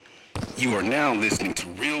You are now listening to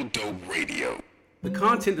Real Dope Radio. The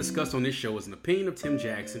content discussed on this show is an opinion of Tim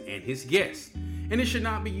Jackson and his guests, and it should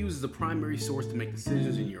not be used as a primary source to make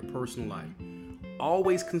decisions in your personal life.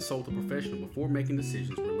 Always consult a professional before making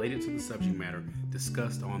decisions related to the subject matter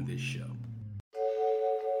discussed on this show.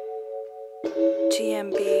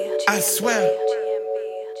 GMB. I swear.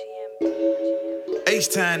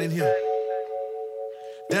 H-Time in here.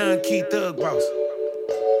 Don Key Thug Boss.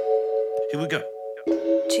 Here we go.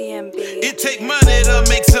 GMB. It take money to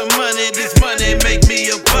make some money. This money make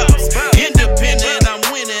me a boss. Independent, I'm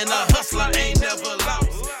winning. A hustler ain't never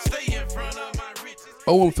lost. Stay in front of my riches.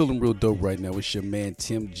 Oh, I'm feeling real dope right now. It's your man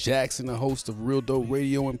Tim Jackson, the host of Real Dope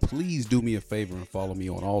Radio, and please do me a favor and follow me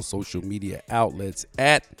on all social media outlets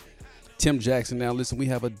at Tim Jackson. Now listen, we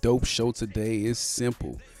have a dope show today. It's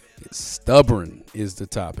simple. It's stubborn is the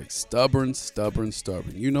topic. Stubborn.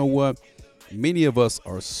 You know what? Many of us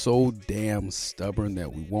are so damn stubborn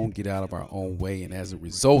that we won't get out of our own way. And as a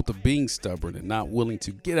result of being stubborn and not willing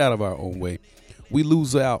to get out of our own way, we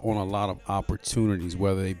lose out on a lot of opportunities,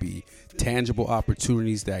 whether they be tangible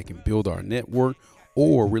opportunities that can build our network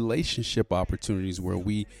or relationship opportunities where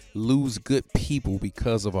we lose good people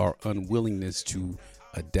because of our unwillingness to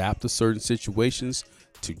adapt to certain situations,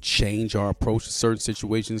 to change our approach to certain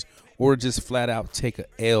situations, or just flat out take a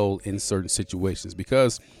L in certain situations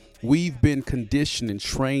because we've been conditioned and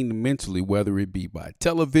trained mentally, whether it be by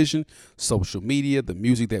television, social media, the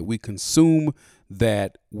music that we consume,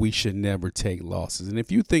 that we should never take losses. And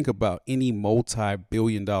if you think about any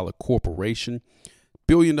multi-billion-dollar corporation,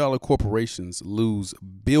 billion-dollar corporations lose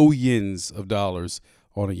billions of dollars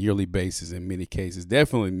on a yearly basis in many cases,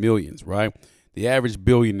 definitely millions, right? The average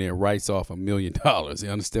billionaire writes off $1 million.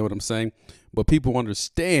 You understand what I'm saying? But people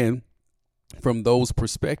understand from those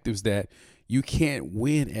perspectives that you can't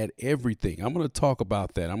win at everything. I'm going to talk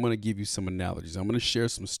about that. I'm going to give you some analogies. I'm going to share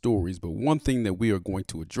some stories. But one thing that we are going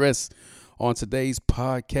to address on today's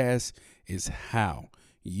podcast is how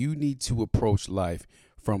you need to approach life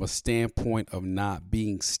from a standpoint of not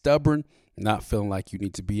being stubborn, not feeling like you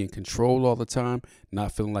need to be in control all the time,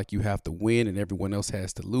 not feeling like you have to win and everyone else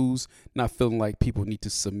has to lose, not feeling like people need to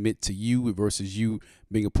submit to you versus you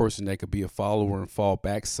being a person that could be a follower and fall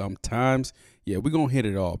back sometimes. Yeah, we're going to hit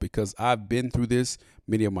it all because I've been through this.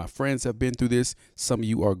 Many of my friends have been through this. Some of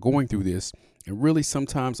you are going through this. And really,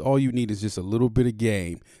 sometimes all you need is just a little bit of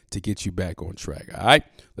game to get you back on track. All right,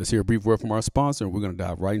 let's hear a brief word from our sponsor, and we're going to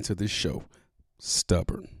dive right into this show.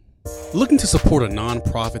 Stubborn. Looking to support a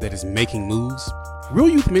nonprofit that is making moves? Real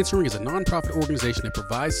Youth Mentoring is a nonprofit organization that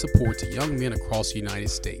provides support to young men across the United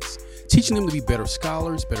States, teaching them to be better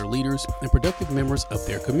scholars, better leaders, and productive members of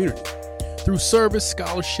their community. Through service,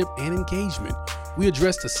 scholarship, and engagement, we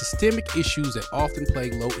address the systemic issues that often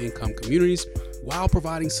plague low-income communities while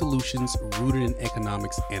providing solutions rooted in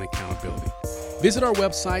economics and accountability. Visit our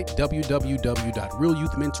website,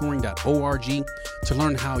 www.realyouthmentoring.org, to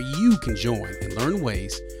learn how you can join and learn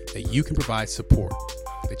ways that you can provide support.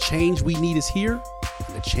 The change we need is here,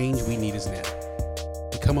 and the change we need is now.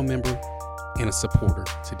 Become a member and a supporter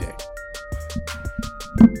today.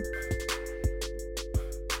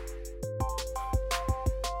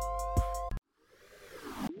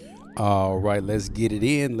 All right, let's get it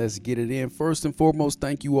in. First and foremost,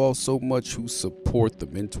 thank you all so much who support the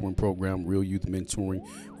mentoring program, Real Youth Mentoring.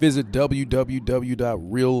 Visit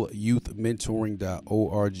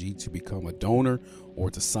www.realyouthmentoring.org to become a donor or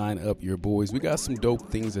to sign up your boys. We got some dope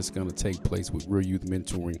things that's going to take place with Real Youth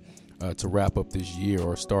Mentoring to wrap up this year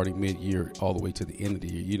or starting mid-year all the way to the end of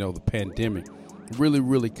the year. You know, the pandemic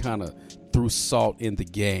really kind of threw salt in the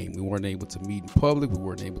game. We weren't able to meet in public. We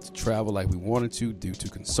weren't able to travel like we wanted to due to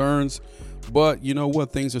concerns. But you know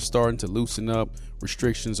what? Things are starting to loosen up.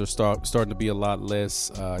 Restrictions are starting to be a lot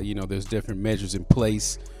less. There's different measures in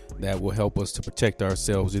place that will help us to protect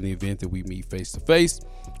ourselves in the event that we meet face to face.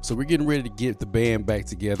 So we're getting ready to get the band back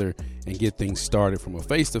together and get things started from a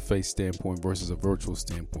face-to-face standpoint versus a virtual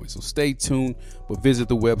standpoint. So stay tuned, but visit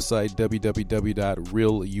the website,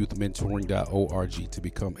 www.realyouthmentoring.org, to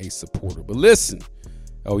become a supporter. But listen,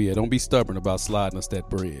 oh yeah, don't be stubborn about sliding us that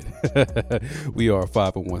bread. We are a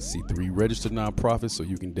 501c3 registered nonprofit, so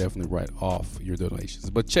you can definitely write off your donations.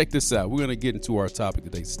 But check this out. We're going to get into our topic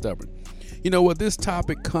today, stubborn. You know what? This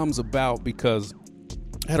topic comes about because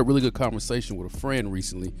I had a really good conversation with a friend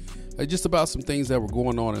recently just about some things that were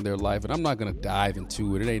going on in their life. And I'm not going to dive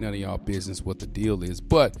into it. It ain't none of y'all business what the deal is.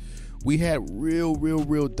 But we had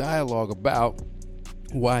real dialogue about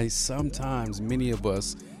why sometimes many of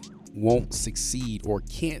us won't succeed or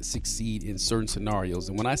can't succeed in certain scenarios.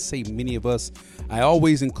 And when I say many of us, I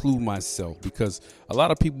always include myself, because a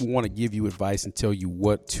lot of people want to give you advice and tell you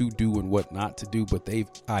what to do and what not to do, but they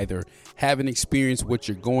either haven't experienced what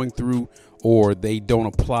you're going through or they don't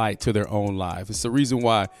apply it to their own life. It's the reason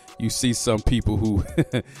why you see some people who,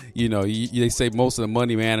 they say most of the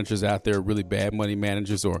money managers out there are really bad money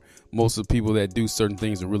managers, or most of the people that do certain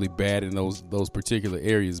things are really bad in those particular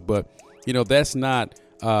areas. But, that's not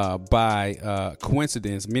by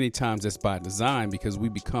coincidence. Many times that's by design, because we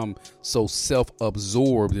become so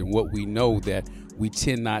self-absorbed in what we know that we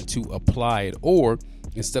tend not to apply it, or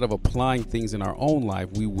instead of applying things in our own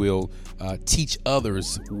life, we will teach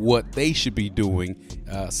others what they should be doing,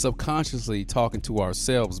 subconsciously talking to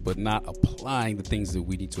ourselves, but not applying the things that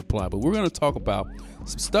we need to apply. But we're going to talk about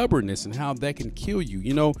some stubbornness and how that can kill you.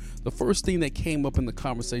 The first thing that came up in the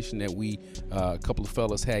conversation that we, a couple of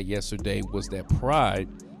fellas had yesterday, was that pride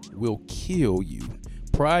will kill you.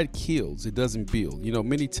 Pride kills, it doesn't build.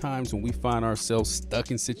 Many times when we find ourselves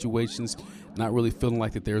stuck in situations, not really feeling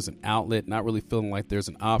like that there's an outlet, not really feeling like there's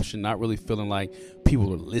an option, not really feeling like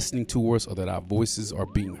people are listening to us or that our voices are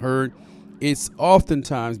being heard, it's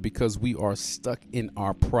oftentimes because we are stuck in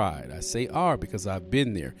our pride. I say are because I've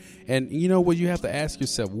been there. And you know what? You have to ask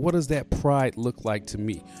yourself, what does that pride look like to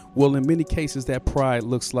me? Well, in many cases, that pride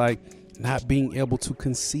looks like not being able to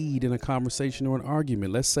concede in a conversation or an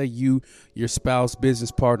argument. Let's say you, your spouse,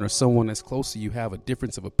 business partner, someone that's close to you have a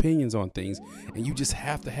difference of opinions on things, and you just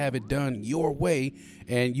have to have it done your way,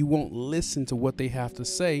 and you won't listen to what they have to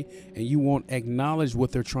say, and you won't acknowledge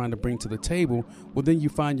what they're trying to bring to the table. Well, then you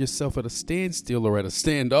find yourself at a standstill or at a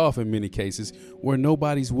standoff in many cases, where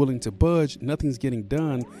nobody's willing to budge, nothing's getting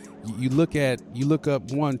done. You look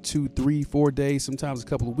up 1, 2, 3, 4 days, sometimes a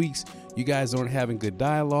couple of weeks, you guys aren't having good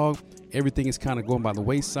dialogue. Everything is kind of going by the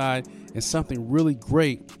wayside, and something really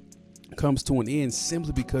great comes to an end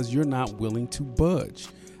simply because you're not willing to budge.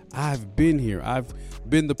 I've been here. I've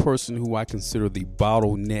been the person who I consider the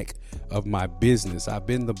bottleneck of my business. I've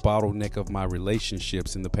been the bottleneck of my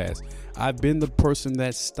relationships in the past. I've been the person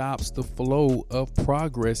that stops the flow of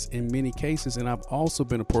progress in many cases. And I've also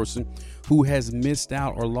been a person who has missed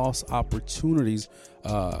out or lost opportunities,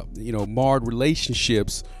 marred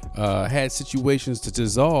relationships, had situations to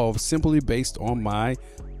dissolve simply based on my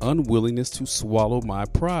unwillingness to swallow my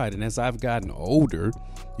pride. And as I've gotten older,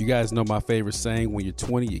 you guys know my favorite saying: when you're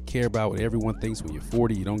 20, you care about what everyone thinks. When you're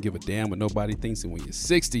 40, you don't give a damn what nobody thinks. And when you're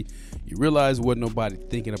 60, you realize what nobody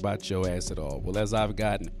thinking about your ass at all. Well, as I've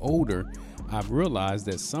gotten older, I've realized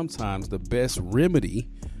that sometimes the best remedy,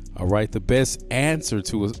 the best answer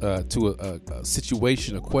to a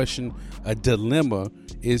situation, a question, a dilemma,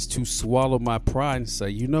 is to swallow my pride and say,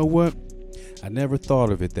 you know what? I never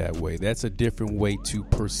thought of it that way. That's a different way to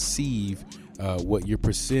perceive what you're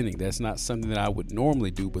presenting. That's not something that I would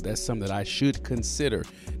normally do, but that's something that I should consider.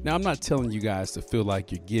 Now, I'm not telling you guys to feel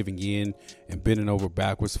like you're giving in and bending over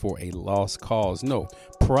backwards for a lost cause. No,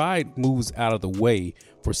 pride moves out of the way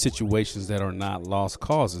for situations that are not lost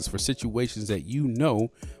causes, for situations that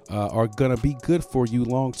are going to be good for you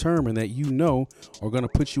long term, and that are going to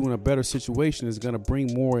put you in a better situation, is going to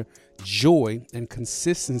bring more joy and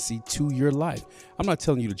consistency to your life. I'm not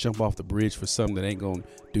telling you to jump off the bridge for something that ain't going to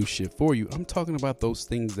do shit for you. I'm talking about those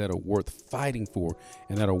things that are worth fighting for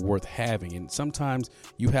and that are worth having. And sometimes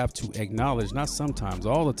you have to acknowledge, not sometimes,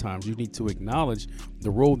 all the times, you need to acknowledge the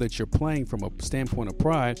role that you're playing from a standpoint of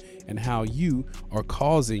pride, and how you are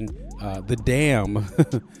causing the dam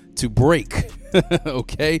to break,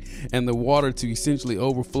 okay, and the water to essentially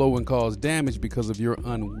overflow and cause damage because of your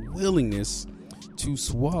unwillingness to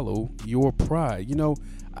swallow your pride.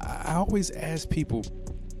 I always ask people,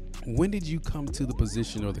 when did you come to the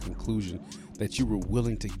position or the conclusion that you were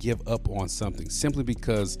willing to give up on something simply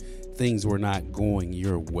because things were not going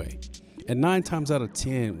your way? And 9 times out of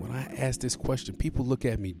 10, when I ask this question, people look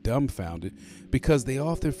at me dumbfounded, because they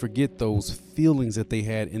often forget those feelings that they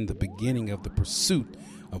had in the beginning of the pursuit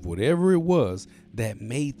of whatever it was that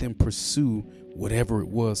made them pursue whatever it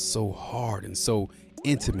was so hard and so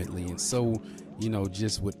intimately and so,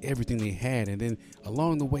 just with everything they had. And then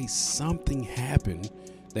along the way, something happened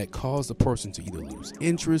that caused a person to either lose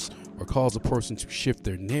interest or cause a person to shift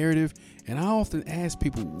their narrative. And I often ask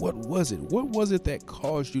people, what was it? What was it that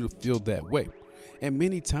caused you to feel that way? And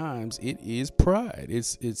many times it is pride.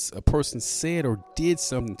 It's a person said or did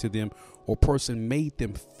something to them, or person made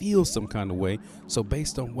them feel some kind of way. So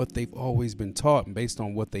based on what they've always been taught, and based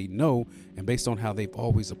on what they know, and based on how they've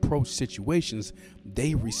always approached situations,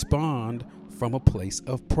 they respond from a place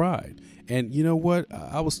of pride. And you know what?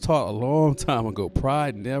 I was taught a long time ago,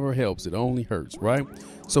 pride never helps. It only hurts, right?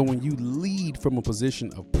 So when you lead from a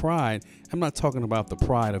position of pride, I'm not talking about the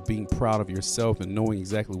pride of being proud of yourself and knowing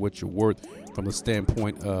exactly what you're worth from the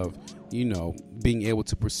standpoint of, being able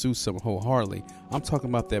to pursue something wholeheartedly. I'm talking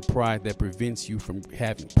about that pride that prevents you from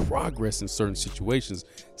having progress in certain situations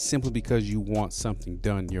simply because you want something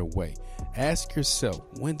done your way. Ask yourself,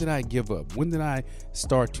 when did I give up? When did I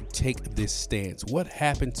start to take this stance? What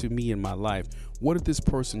happened to me in my life? What did this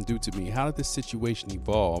person do to me? How did this situation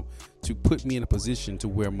evolve to put me in a position to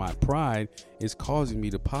where my pride is causing me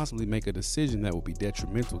to possibly make a decision that will be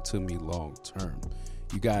detrimental to me long term?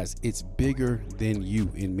 You guys, it's bigger than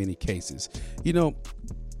you in many cases.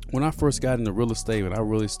 When I first got into real estate and I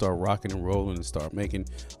really started rocking and rolling and started making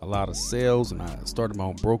a lot of sales and I started my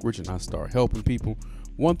own brokerage and I started helping people,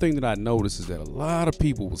 one thing that I noticed is that a lot of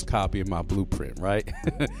people was copying my blueprint, right?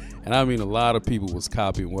 And I mean, a lot of people was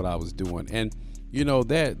copying what I was doing. And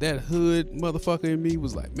that hood motherfucker in me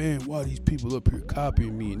was like, man, why are these people up here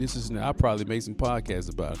copying me? And this is, I probably made some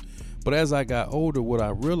podcasts about it. But as I got older, what I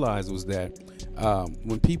realized was that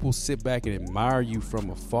when people sit back and admire you from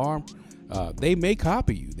afar, they may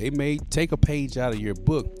copy you. They may take a page out of your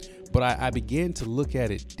book. But I began to look at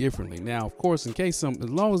it differently. Now, of course, as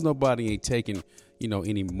long as nobody ain't taking,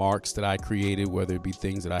 any marks that I created, whether it be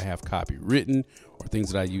things that I have copywritten or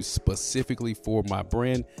things that I use specifically for my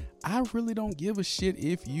brand, I really don't give a shit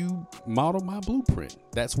if you model my blueprint.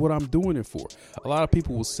 That's what I'm doing it for. A lot of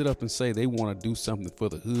people will sit up and say they want to do something for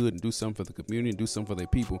the hood and do something for the community and do something for their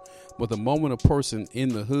people. But the moment a person in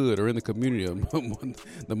the hood or in the community,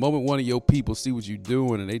 the moment one of your people see what you're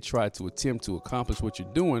doing and they try to attempt to accomplish what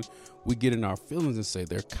you're doing, we get in our feelings and say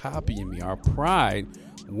they're copying me. Our pride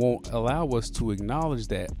won't allow us to acknowledge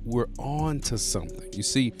that we're on to something. You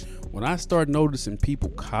see, when I start noticing people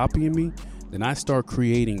copying me, then I start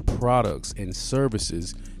creating products and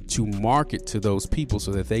services to market to those people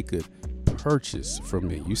so that they could purchase from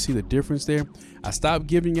me. You see the difference there? I stopped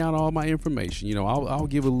giving out all my information. I'll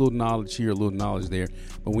give a little knowledge here, a little knowledge there.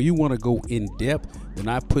 But when you want to go in depth, then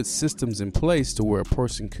I put systems in place to where a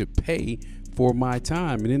person could pay for my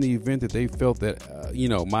time. And in the event that they felt that,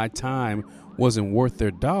 my time wasn't worth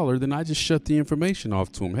their dollar, then I just shut the information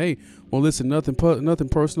off to them. Hey, well, listen, nothing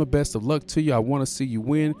personal. Best of luck to you. I want to see you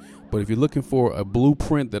win. But if you're looking for a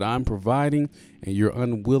blueprint that I'm providing and you're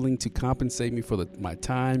unwilling to compensate me for my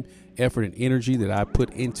time, effort, and energy that I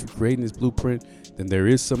put into creating this blueprint, then there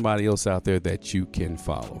is somebody else out there that you can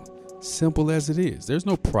follow. Simple as it is. There's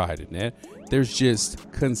no pride in that. There's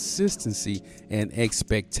just consistency and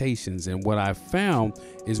expectations. And what I found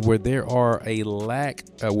is where there are a lack,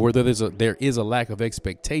 there is a lack of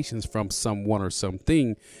expectations from someone or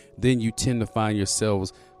something, then you tend to find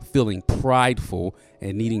yourselves feeling prideful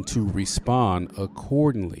and needing to respond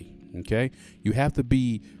accordingly. Okay, you have to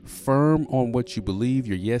be firm on what you believe.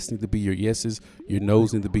 Your yes need to be your yeses. Your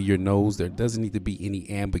no's need to be your no's. There doesn't need to be any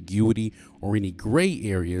ambiguity or any gray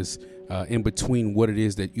areas in between what it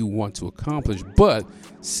is that you want to accomplish. But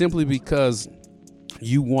simply because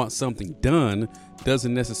you want something done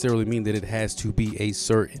doesn't necessarily mean that it has to be a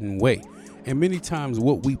certain way. And many times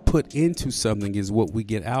what we put into something is what we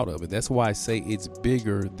get out of it. That's why I say it's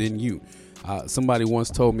bigger than you. Somebody once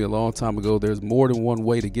told me a long time ago, there's more than one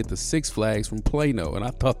way to get to Six Flags from Plano. And I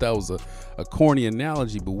thought that was a corny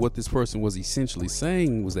analogy. But what this person was essentially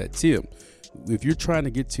saying was that, Tim, if you're trying to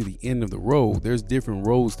get to the end of the road, there's different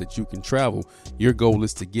roads that you can travel. Your goal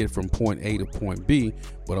is to get from point A to point B.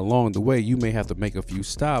 But along the way, you may have to make a few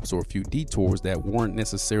stops or a few detours that weren't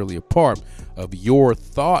necessarily a part of your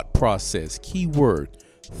thought process. Keyword,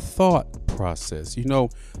 thought process.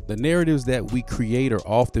 The narratives that we create are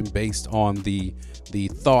often based on the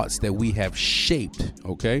thoughts that we have shaped,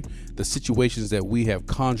 okay? The situations that we have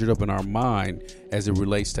conjured up in our mind as it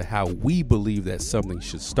relates to how we believe that something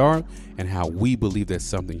should start and how we believe that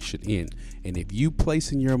something should end. And if you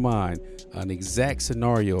place in your mind an exact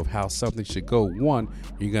scenario of how something should go, one,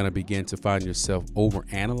 you're going to begin to find yourself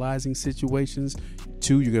overanalyzing situations.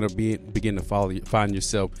 Two, you're going to begin to find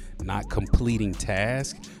yourself not completing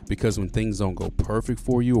tasks, because when things don't go perfect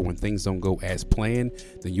for you or when things don't go as planned,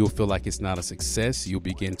 then you'll feel like it's not a success. You'll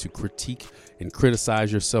begin to critique and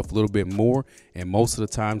criticize yourself a little bit more. And most of the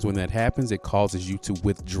times when that happens, it causes you to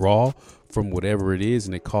withdraw from whatever it is,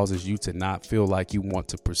 and it causes you to not feel like you want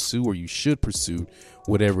to pursue or you should pursue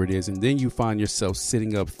whatever it is. And then you find yourself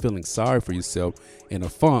sitting up feeling sorry for yourself in a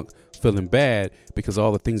funk feeling bad because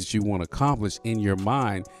all the things that you want to accomplish in your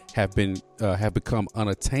mind have become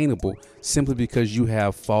unattainable simply because you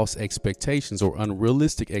have false expectations or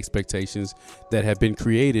unrealistic expectations that have been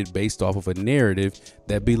created based off of a narrative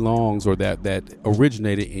that belongs or that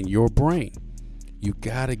originated in your brain. You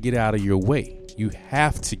got to get out of your way. You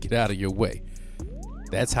have to get out of your way.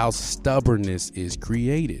 That's how stubbornness is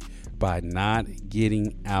created, by not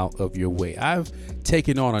getting out of your way. I've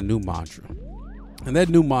taken on a new mantra, and that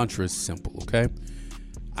new mantra is simple, okay?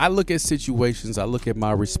 I look at situations, I look at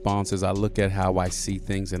my responses, I look at how I see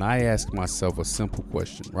things, and I ask myself a simple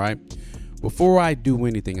question, right? Before I do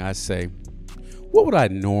anything, I say, what would I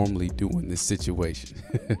normally do in this situation?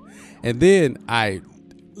 And then I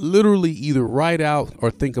literally either write out or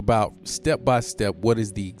think about step by step what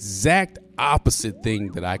is the exact opposite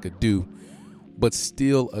thing that I could do but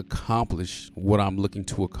still accomplish what I'm looking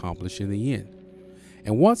to accomplish in the end.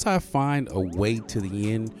 And once I find a way to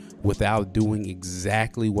the end without doing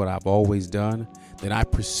exactly what I've always done, then I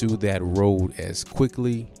pursue that road as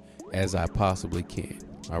quickly as I possibly can.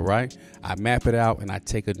 All right. I map it out and I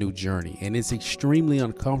take a new journey, and it's extremely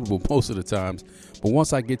uncomfortable most of the times. But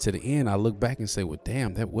once I get to the end, I look back and say, well,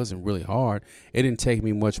 damn, that wasn't really hard. It didn't take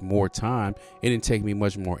me much more time. It didn't take me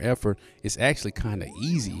much more effort. It's actually kind of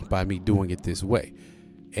easy by me doing it this way.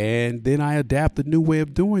 And then I adapt a new way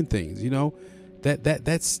of doing things. You know,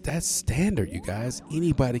 that's standard, you guys.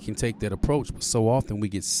 Anybody can take that approach. But so often we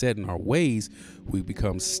get set in our ways. We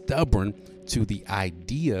become stubborn to the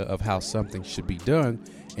idea of how something should be done,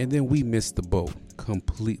 and then we miss the boat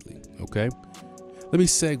completely. Okay, let me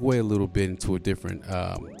segue a little bit into a different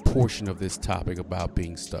portion of this topic about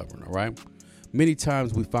being stubborn. All right, many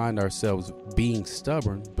times we find ourselves being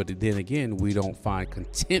stubborn, but then again we don't find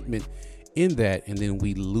contentment in that, and then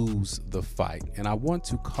we lose the fight. And I want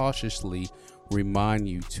to cautiously remind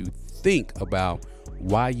you to think about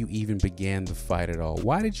why you even began the fight at all.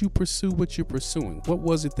 Why did you pursue what you're pursuing? What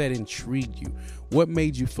was it that intrigued you? What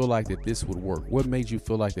made you feel like that this would work? What made you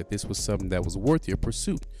feel like that this was something that was worth your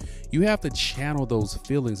pursuit? You have to channel those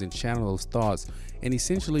feelings and channel those thoughts and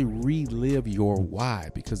essentially relive your why.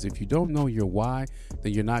 Because if you don't know your why,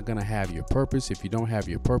 then you're not going to have your purpose. If you don't have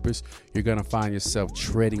your purpose, you're going to find yourself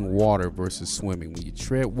treading water versus swimming. When you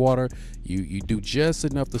tread water, you do just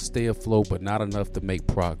enough to stay afloat, but not enough to make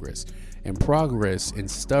progress. And progress and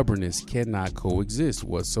stubbornness cannot coexist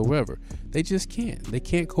whatsoever. They just can't. They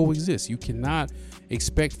can't coexist. You cannot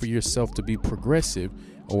expect for yourself to be progressive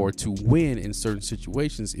or to win in certain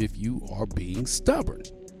situations if you are being stubborn.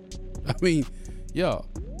 I mean, y'all,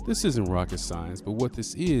 this isn't rocket science, but what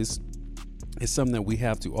this is something that we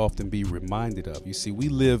have to often be reminded of. You see, we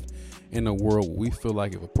live in a world where we feel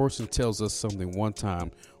like if a person tells us something one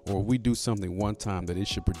time, or we do something one time, that it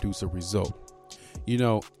should produce a result. You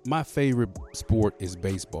know, my favorite sport is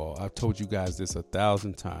baseball. I've told you guys this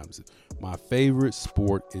 1,000 times. My favorite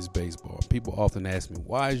sport is baseball. People often ask me,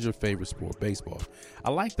 why is your favorite sport baseball?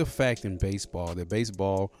 I like the fact in baseball that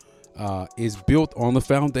baseball is built on the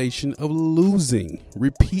foundation of losing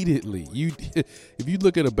repeatedly. If you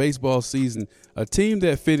look at a baseball season, a team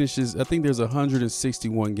that finishes, I think there's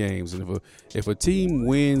 161 games. And if a team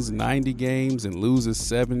wins 90 games and loses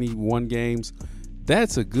 71 games,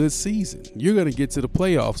 that's a good season. You're going to get to the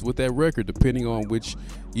playoffs with that record, depending on which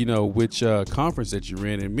conference that you're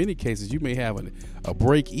in. In many cases, you may have a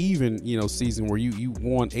break even, season where you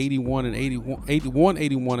won 81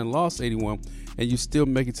 and lost 81, and you still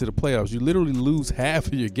make it to the playoffs. You literally lose half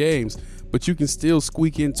of your games, but you can still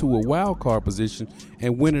squeak into a wild card position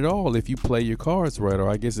and win it all if you play your cards right, or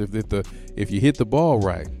I guess if you hit the ball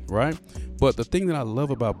right. But the thing that I love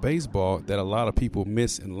about baseball that a lot of people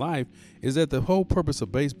miss in life is that the whole purpose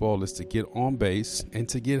of baseball is to get on base and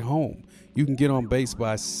to get home. You can get on base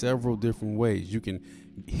by several different ways. You can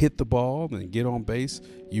hit the ball and get on base.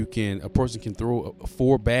 A person can throw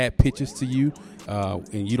 4 bad pitches to you,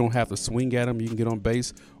 and you don't have to swing at them. You can get on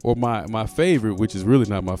base. Or my favorite, which is really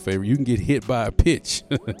not my favorite, you can get hit by a pitch.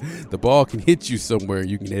 The ball can hit you somewhere.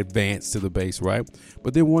 You can advance to the base, right?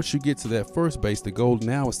 But then once you get to that first base, the goal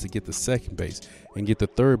now is to get the second base and get the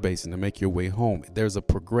third base and to make your way home. There's a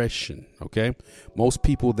progression, okay? Most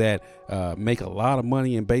people that make a lot of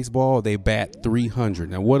money in baseball, they bat 300.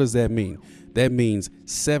 Now, what does that mean? That means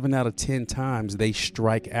 7 out of 10 times they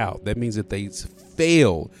strike out. That means that they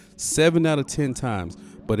fail 7 out of 10 times.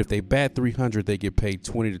 But if they bat 300, they get paid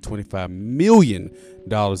 $20 to $25 million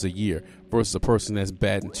a year. Versus a person that's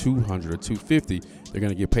batting 200 or 250, they're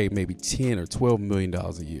going to get paid maybe $10 or $12 million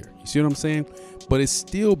a year. You see what I'm saying? but it's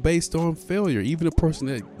still based on failure. Even a person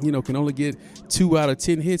that, can only get 2 out of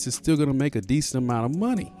 10 hits is still going to make a decent amount of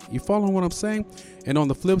money. You following what I'm saying? And on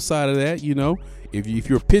the flip side of that, if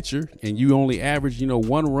you're a pitcher and you only average,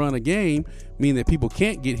 1 run a game, meaning that people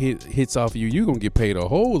can't get hits off of you, you're going to get paid a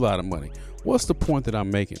whole lot of money. What's the point that I'm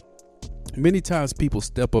making? Many times people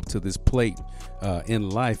step up to this plate in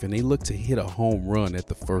life and they look to hit a home run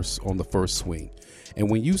on the first swing. And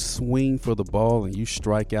when you swing for the ball and you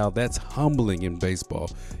strike out, that's humbling in baseball.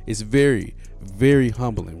 It's very, very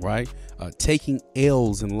humbling, right? Taking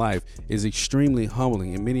L's in life is extremely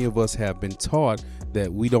humbling. And many of us have been taught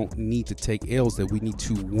that we don't need to take L's, that we need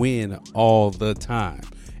to win all the time.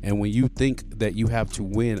 And when you think that you have to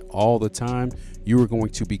win all the time, you are going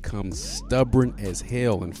to become stubborn as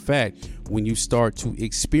hell. In fact, when you start to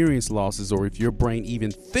experience losses, or if your brain even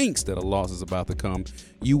thinks that a loss is about to come,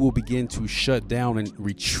 you will begin to shut down and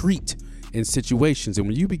retreat in situations. And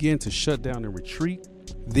when you begin to shut down and retreat,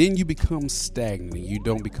 then you become stagnant. You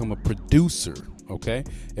don't become a producer. Okay.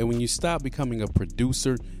 And when you stop becoming a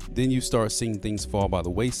producer, then you start seeing things fall by the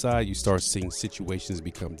wayside. You start seeing situations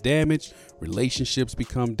become damaged, relationships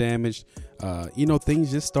become damaged.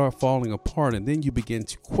 Things just start falling apart, and then you begin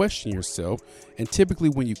to question yourself. And typically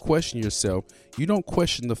when you question yourself, you don't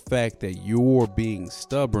question the fact that you're being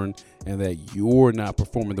stubborn and that you're not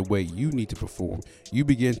performing the way you need to perform. You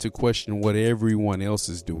begin to question what everyone else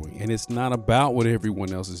is doing. And it's not about what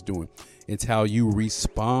everyone else is doing. It's how you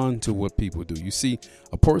respond to what people do. You see,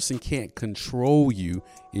 a person can't control you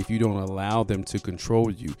if you don't allow them to control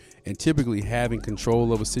you. And typically having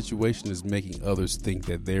control of a situation is making others think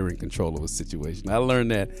that they're in control of a situation. I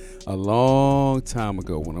learned that a long time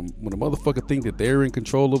ago. When a motherfucker think that they're in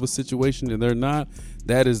control of a situation and they're not,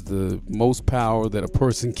 that is the most power that a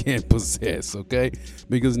person can possess, okay?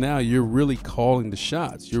 Because now you're really calling the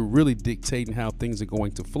shots. You're really dictating how things are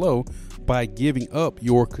going to flow by giving up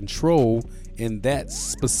your control in that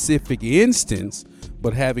specific instance,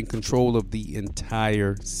 but having control of the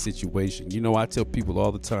entire situation. I tell people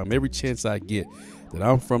all the time, every chance I get, that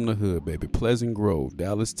I'm from the hood, baby. Pleasant Grove,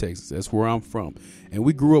 Dallas, Texas. That's where I'm from. And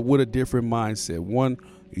we grew up with a different mindset. 1,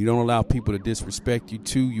 you don't allow people to disrespect you.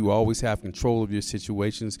 2, you always have control of your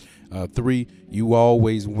situations. 3, you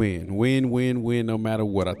always win. Win, no matter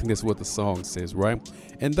what. I think that's what the song says, right?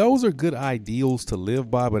 And those are good ideals to live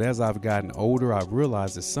by. But as I've gotten older, I've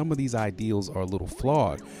realized that some of these ideals are a little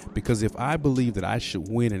flawed. Because if I believe that I should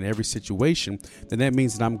win in every situation, then that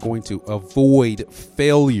means that I'm going to avoid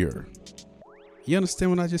failure. You understand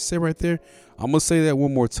what I just said right there? I'm going to say that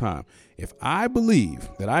one more time. If I believe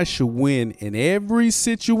that I should win in every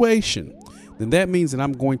situation, then that means that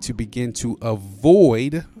I'm going to begin to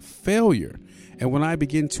avoid failure. And when I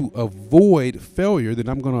begin to avoid failure, then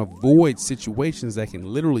I'm going to avoid situations that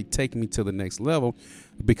can literally take me to the next level,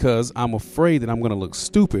 because I'm afraid that I'm going to look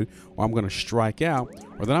stupid, or I'm going to strike out,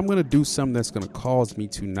 or that I'm going to do something that's going to cause me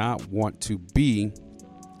to not want to be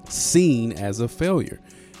seen as a failure.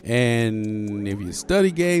 And if you study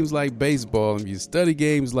games like baseball, and if you study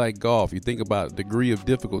games like golf, you think about degree of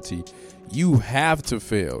difficulty, you have to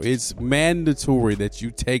fail. It's mandatory that you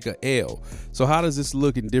take a L. So how does this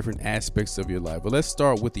look in different aspects of your life? Well, let's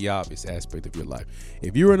start with the obvious aspect of your life.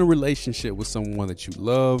 If you're in a relationship with someone that you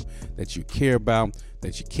love, that you care about,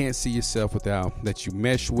 that you can't see yourself without, that you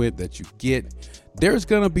mesh with, that you get, there's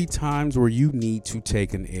going to be times where you need to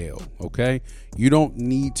take an L, okay? You don't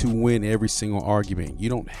need to win every single argument. You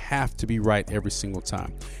don't have to be right every single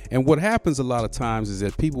time. And what happens a lot of times is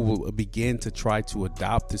that people will begin to try to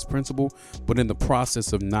adopt this principle, but in the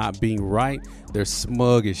process of not being right, they're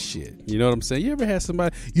smug as shit. You know what I'm saying? You ever had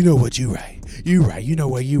somebody, you know what, you right, you know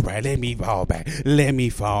what, you right, let me fall back.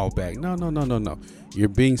 No. You're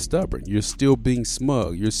being stubborn. You're still being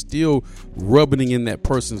smug. You're still rubbing in that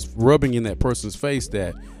person's face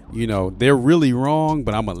that, they're really wrong,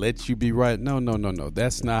 but I'm going to let you be right. No.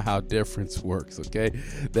 That's not how deference works, okay?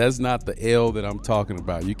 That's not the L that I'm talking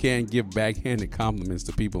about. You can't give backhanded compliments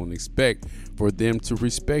to people and expect for them to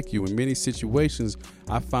respect you. In many situations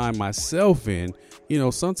I find myself in,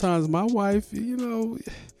 sometimes my wife,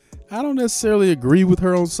 I don't necessarily agree with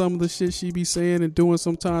her on some of the shit she be saying and doing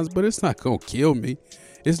sometimes, but it's not going to kill me.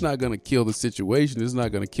 It's not going to kill the situation. It's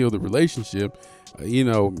not going to kill the relationship.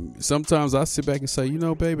 Sometimes I sit back and say,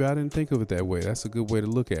 baby, I didn't think of it that way. That's a good way to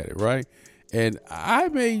look at it, right? And I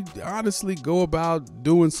may honestly go about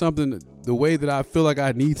doing something the way that I feel like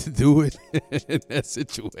I need to do it in that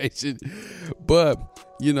situation. But,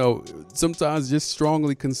 sometimes just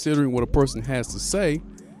strongly considering what a person has to say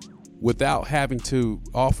without having to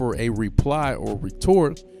offer a reply or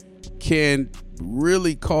retort can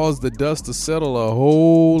really cause the dust to settle a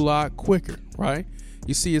whole lot quicker, right?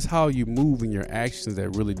 You see, it's how you move and your actions that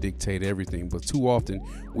really dictate everything. But too often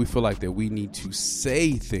we feel like that we need to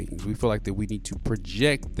say things. We feel like that we need to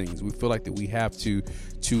project things. We feel like that we have to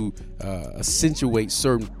accentuate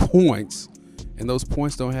certain points, and those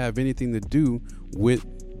points don't have anything to do with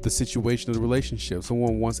the situation of the relationship.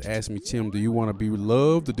 Someone once asked me, Tim, do you want to be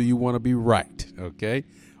loved or do you want to be right? Okay.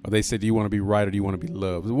 Or they said, do you want to be right or do you want to be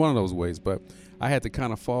loved? It's one of those ways. But I had to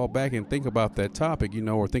kind of fall back and think about that topic,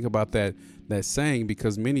 or think about that saying,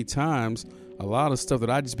 because many times a lot of stuff that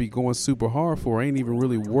I just be going super hard for ain't even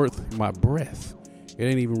really worth my breath. It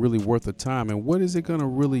ain't even really worth the time. And what is it going to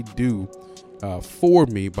really do for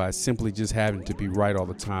me by simply just having to be right all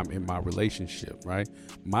the time in my relationship, right?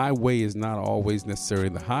 My way is not always necessarily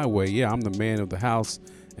the highway. Yeah, I'm the man of the house,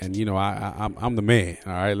 and I'm the man.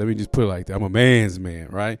 All right, let me just put it like that. I'm a man's man,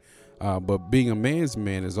 right? But being a man's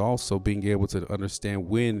man is also being able to understand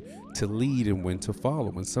when to lead and when to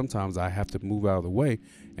follow. And sometimes I have to move out of the way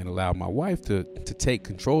and allow my wife to take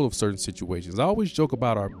control of certain situations. I always joke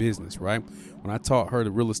about our business, right? When I taught her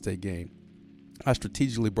the real estate game, I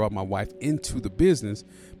strategically brought my wife into the business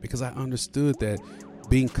because I understood that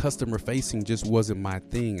being customer facing just wasn't my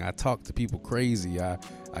thing. I talk to people crazy. I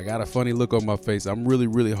got a funny look on my face. I'm really,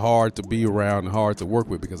 really hard to be around and hard to work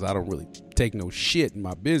with because I don't really take no shit in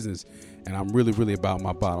my business. And I'm really, really about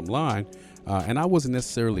my bottom line. And I wasn't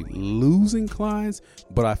necessarily losing clients,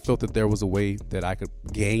 but I felt that there was a way that I could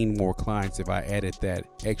gain more clients if I added that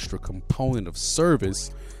extra component of service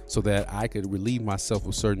so that I could relieve myself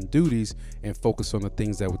of certain duties and focus on the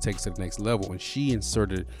things that would take us to the next level. And she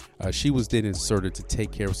was then inserted to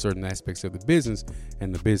take care of certain aspects of the business,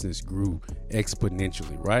 and the business grew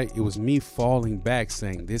exponentially, right? It was me falling back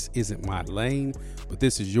saying, this isn't my lane, but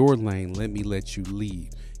this is your lane. Let me let you lead.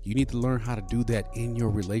 You need to learn how to do that in your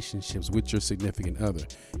relationships with your significant other.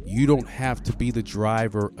 You don't have to be the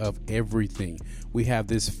driver of everything. We have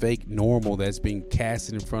this fake normal that's being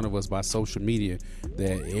casted in front of us by social media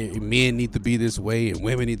that men need to be this way and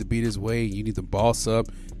women need to be this way. You need to boss up.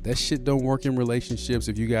 That shit don't work in relationships.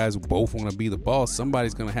 If you guys both want to be the boss,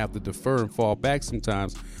 somebody's going to have to defer and fall back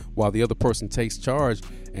sometimes while the other person takes charge.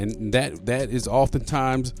 And that is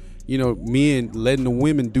oftentimes, men letting the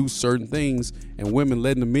women do certain things and women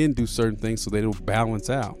letting the men do certain things so they don't balance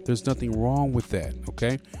out. There's nothing wrong with that,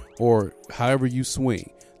 okay? Or however you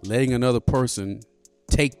swing, letting another person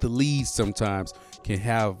take the lead sometimes can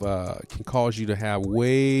cause you to have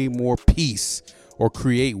way more peace or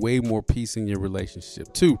create way more peace in your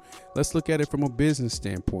relationship. 2, let's look at it from a business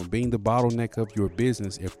standpoint. Being the bottleneck of your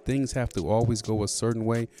business, if things have to always go a certain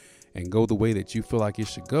way and go the way that you feel like it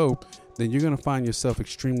should go, then you're going to find yourself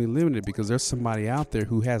extremely limited because there's somebody out there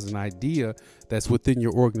who has an idea that's within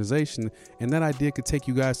your organization, and that idea could take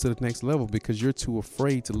you guys to the next level because you're too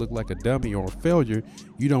afraid to look like a dummy or a failure.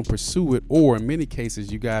 You don't pursue it, or in many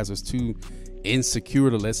cases, you guys are too insecure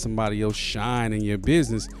to let somebody else shine in your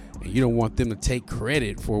business, and you don't want them to take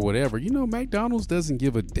credit for whatever. McDonald's doesn't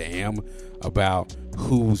give a damn about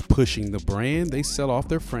who's pushing the brand. They sell off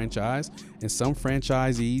their franchise, and some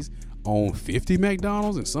franchisees own 50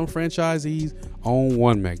 McDonald's and some franchisees own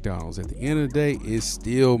 1 McDonald's. At the end of the day, it's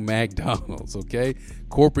still McDonald's, okay?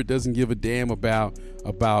 Corporate doesn't give a damn about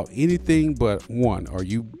anything but 1, are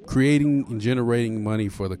you creating and generating money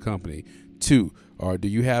for the company? 2, or do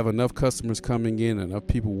you have enough customers coming in, enough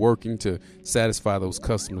people working to satisfy those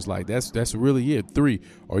customers? Like that's really it. 3,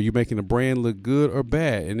 are you making the brand look good or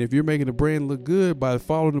bad? And if you're making the brand look good by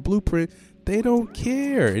following the blueprint, they don't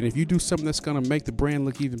care. And if you do something that's going to make the brand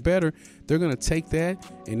look even better, they're going to take that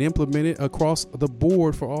and implement it across the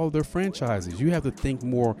board for all of their franchises. You have to think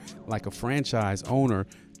more like a franchise owner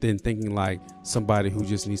than thinking like somebody who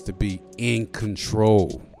just needs to be in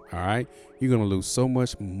control. All right. You're going to lose so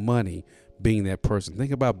much money being that person.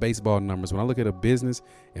 Think about baseball numbers. When I look at a business,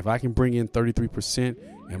 if I can bring in 33%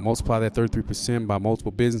 and multiply that 33% by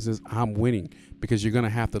multiple businesses, I'm winning, because you're going to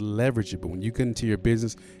have to leverage it. But when you get into your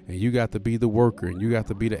business and you got to be the worker and you got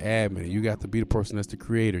to be the admin and you got to be the person that's the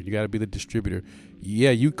creator, you got to be the distributor. Yeah,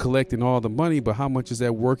 you collecting all the money, but how much is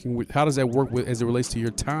that working with? How does that work with as it relates to your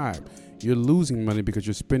time? You're losing money because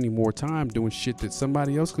you're spending more time doing shit that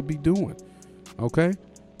somebody else could be doing. Okay?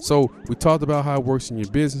 So we talked about how it works in your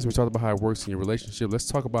business. We talked about how it works in your relationship. Let's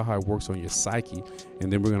talk about how it works on your psyche,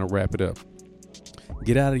 and then we're going to wrap it up.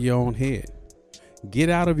 Get out of your own head. Get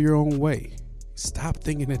out of your own way. Stop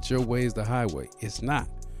thinking that your way is the highway. It's not.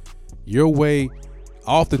 Your way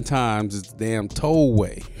oftentimes is the damn toll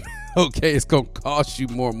way. Okay, it's going to cost you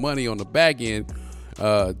more money on the back end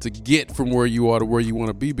to get from where you are to where you want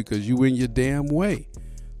to be because you in your damn way.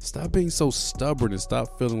 Stop being so stubborn and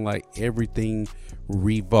stop feeling like everything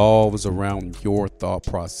revolves around your thought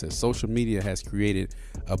process. Social media has created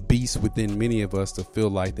a beast within many of us to feel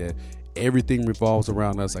like that everything revolves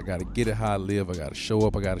around us. I got to get it how I live. I got to show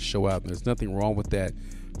up. I got to show out. And there's nothing wrong with that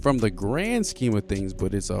from the grand scheme of things,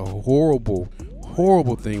 but it's a horrible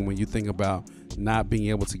thing when you think about not being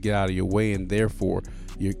able to get out of your way, and therefore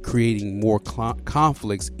you're creating more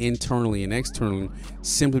conflicts internally and externally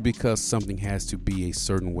simply because something has to be a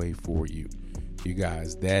certain way for you. You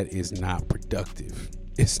guys, that is not productive.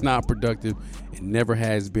 It's not productive. It never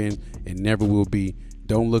has been. It never will be.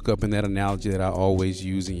 Don't look up in that analogy that I always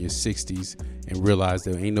use in your 60s and realize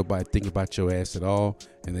that ain't nobody thinking about your ass at all,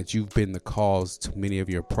 and that you've been the cause to many of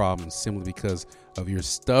your problems simply because of your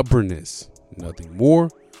stubbornness. Nothing more,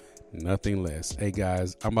 nothing less. Hey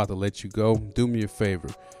guys, I'm about to let you go. Do me a favor.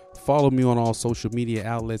 Follow me on all social media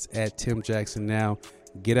outlets at Tim Jackson Now.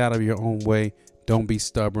 Get out of your own way. Don't be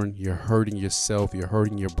stubborn. You're hurting yourself. You're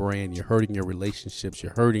hurting your brand. You're hurting your relationships.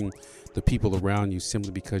 You're hurting the people around you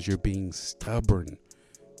simply because you're being stubborn.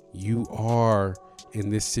 You are, in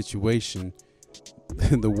this situation,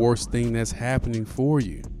 the worst thing that's happening for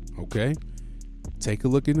you. Okay? Take a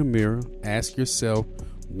look in the mirror. Ask yourself,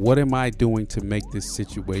 what am I doing to make this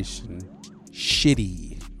situation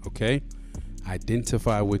shitty? Okay?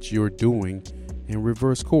 Identify what you're doing and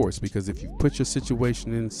reverse course, because if you put your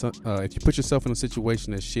situation in, if you put yourself in a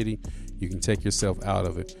situation that's shitty, you can take yourself out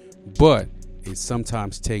of it. But it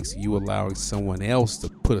sometimes takes you allowing someone else to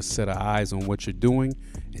put a set of eyes on what you're doing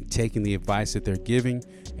and taking the advice that they're giving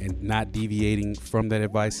and not deviating from that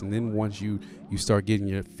advice. And then once you start getting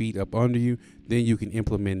your feet up under you, then you can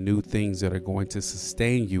implement new things that are going to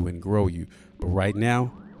sustain you and grow you. But right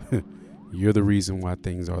now, you're the reason why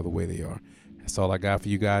things are the way they are. That's all I got for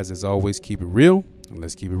you guys. As always, keep it real, and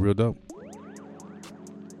let's keep it real dope.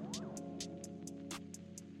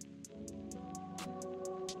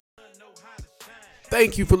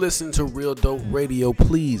 Thank you for listening to Real Dope Radio.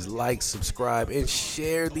 Please like, subscribe, and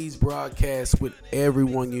share these broadcasts with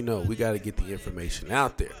everyone you know. We got to get the information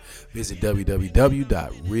out there. Visit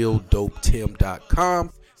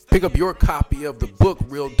www.realdopetim.com. Pick up your copy of the book,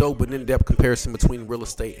 Real Dope, an in-depth comparison between real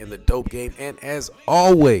estate and the dope game. And as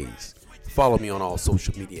always, follow me on all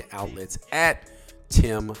social media outlets at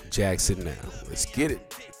Tim Jackson Now. Let's get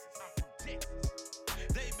it.